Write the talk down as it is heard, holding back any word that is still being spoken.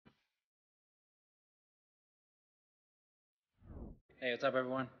Hey, what's up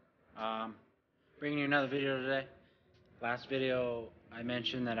everyone? Bringing you another video today. Last video I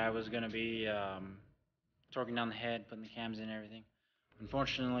mentioned that I was going to be torquing down the head, putting the cams in and everything.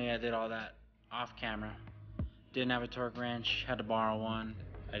 Unfortunately, I did all that off camera. Didn't have a torque wrench, had to borrow one.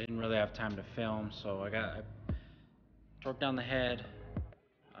 I didn't really have time to film, so I torqued down the head,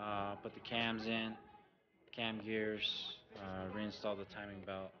 put the cams in, cam gears, reinstalled the timing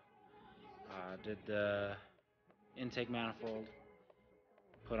belt, did the intake manifold,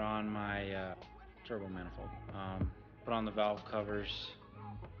 put on my turbo manifold, put on the valve covers.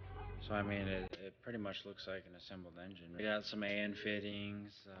 So I mean, it pretty much looks like an assembled engine. We got some AN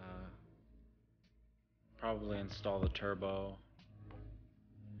fittings, probably install the turbo,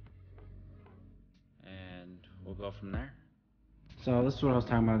 and we'll go from there. So this is what I was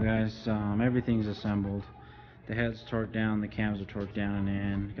talking about, guys. Everything's assembled. The head's torqued down, the cams are torqued down and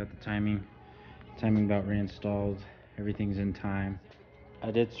in. Got the timing belt reinstalled. Everything's in time. I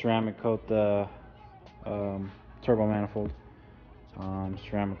did ceramic coat the turbo manifold.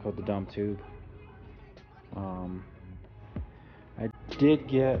 Ceramic coat the dump tube. I did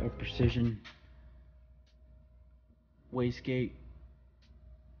get a precision wastegate.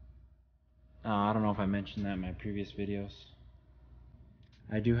 I don't know if I mentioned that in my previous videos.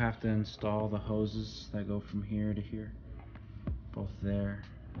 I do have to install the hoses that go from here to here, both there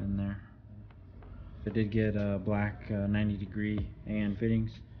and there. I did get black 90-degree AN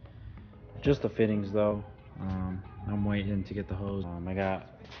fittings. Just the fittings though. I'm waiting to get the hose. I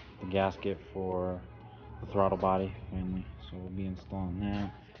got the gasket for the throttle body finally, so we'll be installing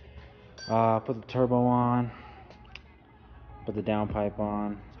that. Put the turbo on, put the downpipe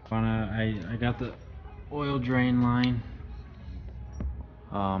on. I got the oil drain line.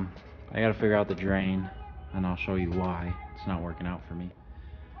 I gotta figure out the drain, and I'll show you why it's not working out for me.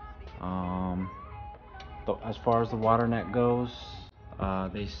 As far as the water net goes,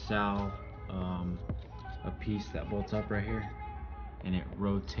 they sell a piece that bolts up right here, and it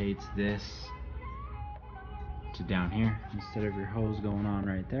rotates this to down here. Instead of your hose going on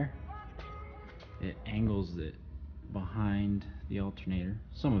right there, it angles it behind the alternator.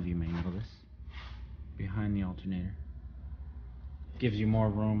 Some of you may know this. Behind the alternator gives you more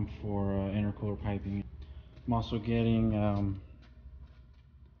room for intercooler piping. I'm also getting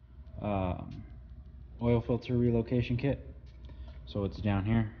oil filter relocation kit, so it's down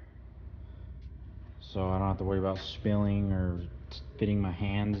here, so I don't have to worry about spilling or fitting my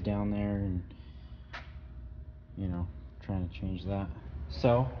hands down there and, you know, trying to change that.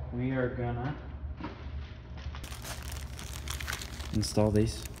 So we are gonna install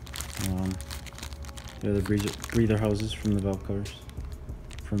these. They're the breather hoses from the valve covers,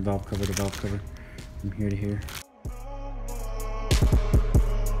 from valve cover to valve cover, from here to here.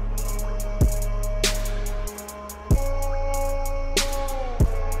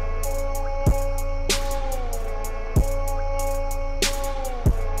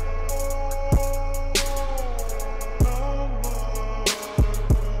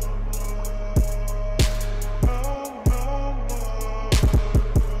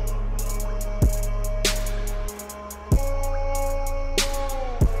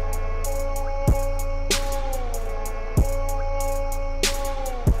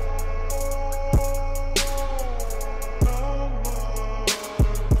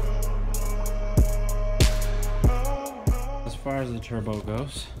 As far as the turbo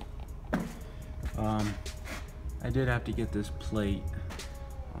goes, I did have to get this plate.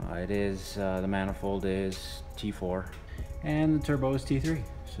 The manifold is T4 and the turbo is T3,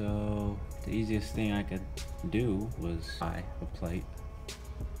 so the easiest thing I could do was buy a plate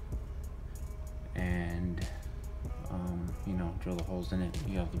and you know, drill the holes in it.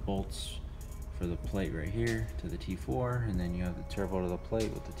 You have the bolts for the plate right here to the T4, and then you have the turbo to the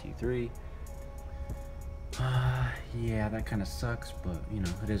plate with the T3. Yeah, that kind of sucks, but you know,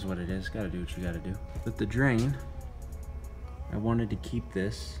 it is what it is. Gotta do what you gotta do. With the drain, I wanted to keep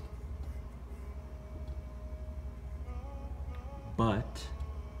this, but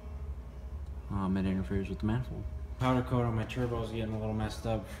it interferes with the manifold. Powder coat on my turbo is getting a little messed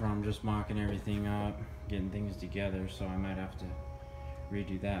up from just mocking everything up, getting things together, so I might have to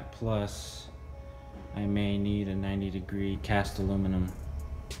redo that. Plus, I may need a 90-degree cast aluminum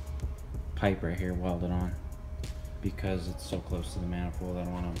pipe right here welded on, because it's so close to the manifold. I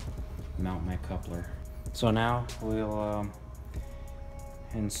don't want to mount my coupler. So now we'll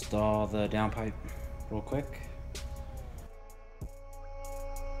install the downpipe real quick.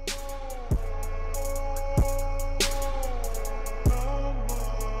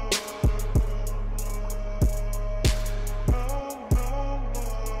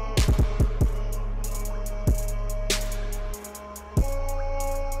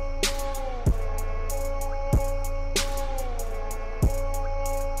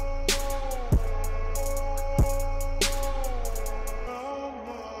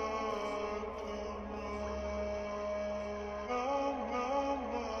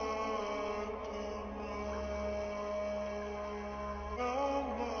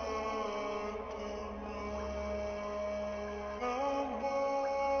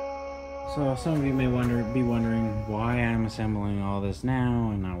 So some of you may be wondering why I'm assembling all this now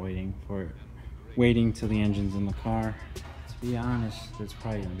and not waiting till the engine's in the car. To be honest, it's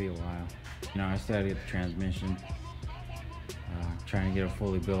probably gonna be a while. You know, I still gotta get the transmission, trying to get a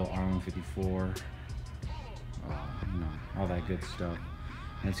fully built R154, you know, all that good stuff.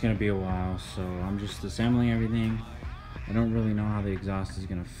 And it's gonna be a while, so I'm just assembling everything. I don't really know how the exhaust is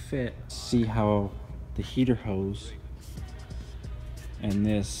gonna fit. See how the heater hose and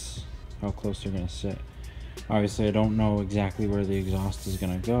this, how close they're gonna sit. Obviously, I don't know exactly where the exhaust is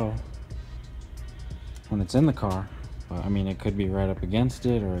gonna go when it's in the car, but I mean, it could be right up against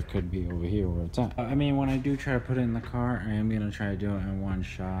it, or it could be over here where it's at. I mean, when I do try to put it in the car, I am gonna try to do it in one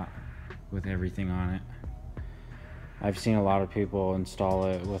shot with everything on it. I've seen a lot of people install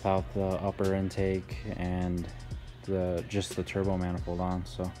it without the upper intake and just the turbo manifold on,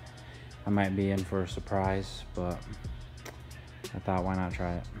 so I might be in for a surprise, but I thought, why not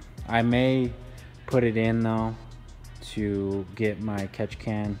try it? I may put it in though to get my catch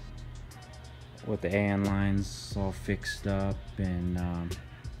can with the AN lines all fixed up and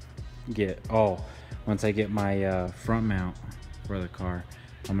once I get my front mount for the car,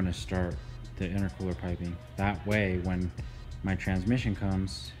 I'm gonna start the intercooler piping. That way, when my transmission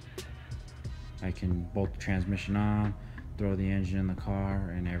comes, I can bolt the transmission on, throw the engine in the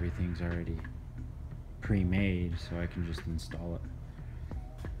car, and everything's already pre-made, so I can just install it.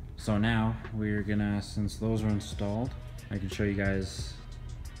 So now we're gonna, since those are installed, I can show you guys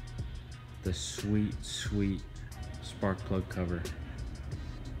the sweet spark plug cover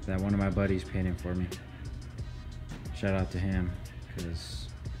that one of my buddies painted for me. Shout out to him, because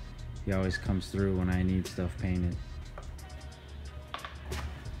he always comes through when I need stuff painted.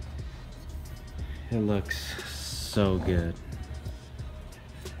 It looks so good.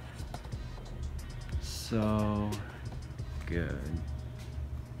 So good.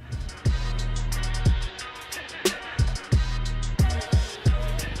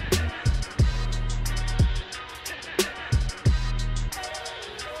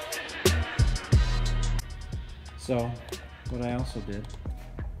 So what I also did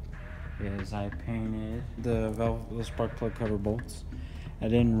is I painted the spark plug cover bolts. I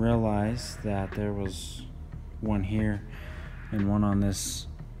didn't realize that there was one here and one on this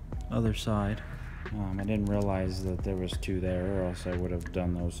other side. I didn't realize that there was two there, or else I would have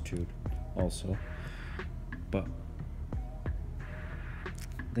done those two also. But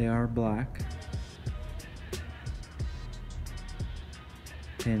they are black.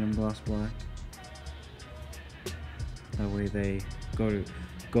 Paint them gloss black. That way they go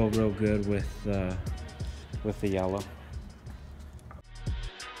real good with the yellow.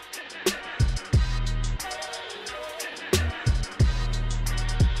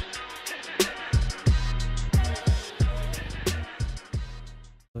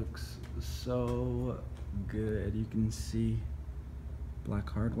 Looks so good. You can see black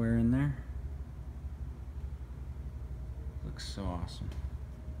hardware in there. Looks so awesome.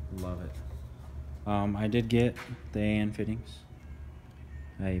 Love it. I did get the AN fittings.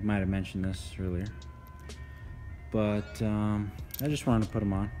 I might have mentioned this earlier, but I just wanted to put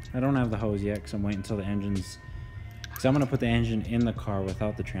them on. I don't have the hose yet because I'm waiting until the engine's, because I'm going to put the engine in the car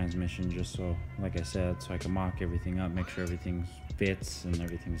without the transmission, just so, like I said, so I can mock everything up, make sure everything fits and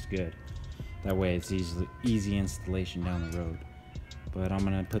everything's good. That way it's easy installation down the road. But I'm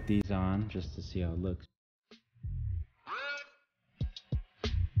going to put these on just to see how it looks.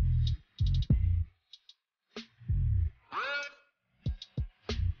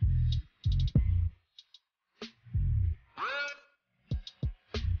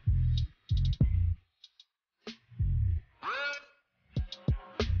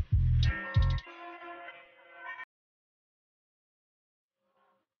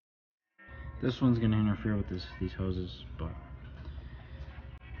 This one's going to interfere with these hoses, but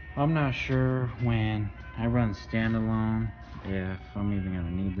I'm not sure when I run standalone if I'm even going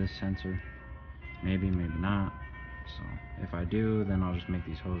to need this sensor. Maybe, maybe not. So if I do, then I'll just make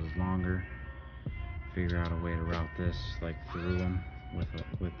these hoses longer, figure out a way to route this like through them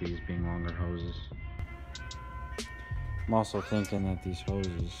with these being longer hoses. I'm also thinking that these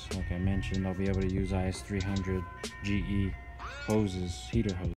hoses, like I mentioned, I'll be able to use IS300 GE hoses,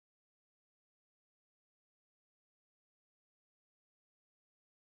 heater hoses.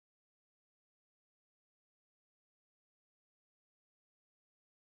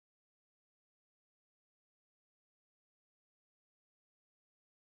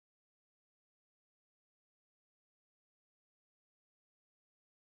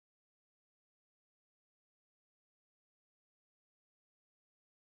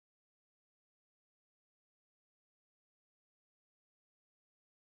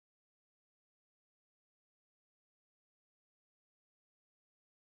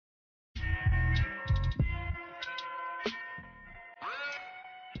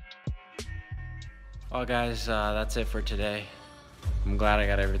 Well, guys, that's it for today. I'm glad I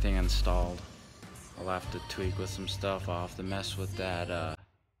got everything installed. I'll have to tweak with some stuff. I'll have to mess with that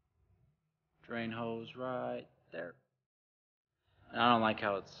drain hose right there. And I don't like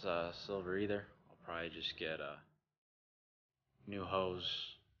how it's silver either. I'll probably just get a new hose,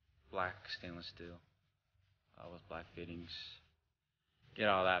 black stainless steel, with black fittings. Get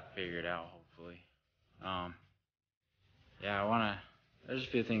all that figured out, hopefully. Yeah, there's a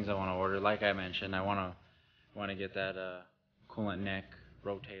few things I wanna order. Like I mentioned, I wanna get that coolant neck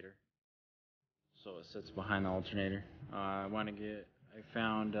rotator, so it sits behind the alternator. I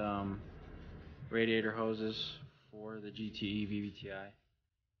found radiator hoses for the GTE VVTi.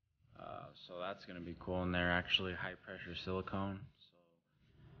 So that's gonna be cool, and they're actually high pressure silicone. So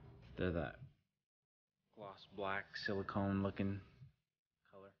they're that gloss black silicone looking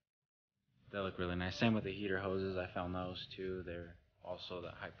color. They look really nice. Same with the heater hoses. I found those too. They're also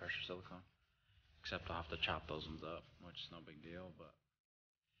that high pressure silicone. Except I'll have to chop those ones up, which is no big deal. But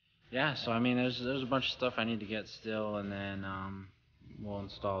yeah, so I mean, there's a bunch of stuff I need to get still, and then we'll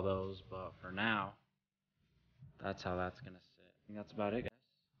install those. But for now, that's how that's gonna sit. I think that's about it, guys.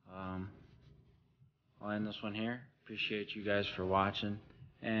 I'll end this one here. Appreciate you guys for watching,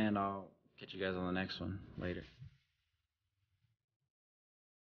 and I'll catch you guys on the next one later.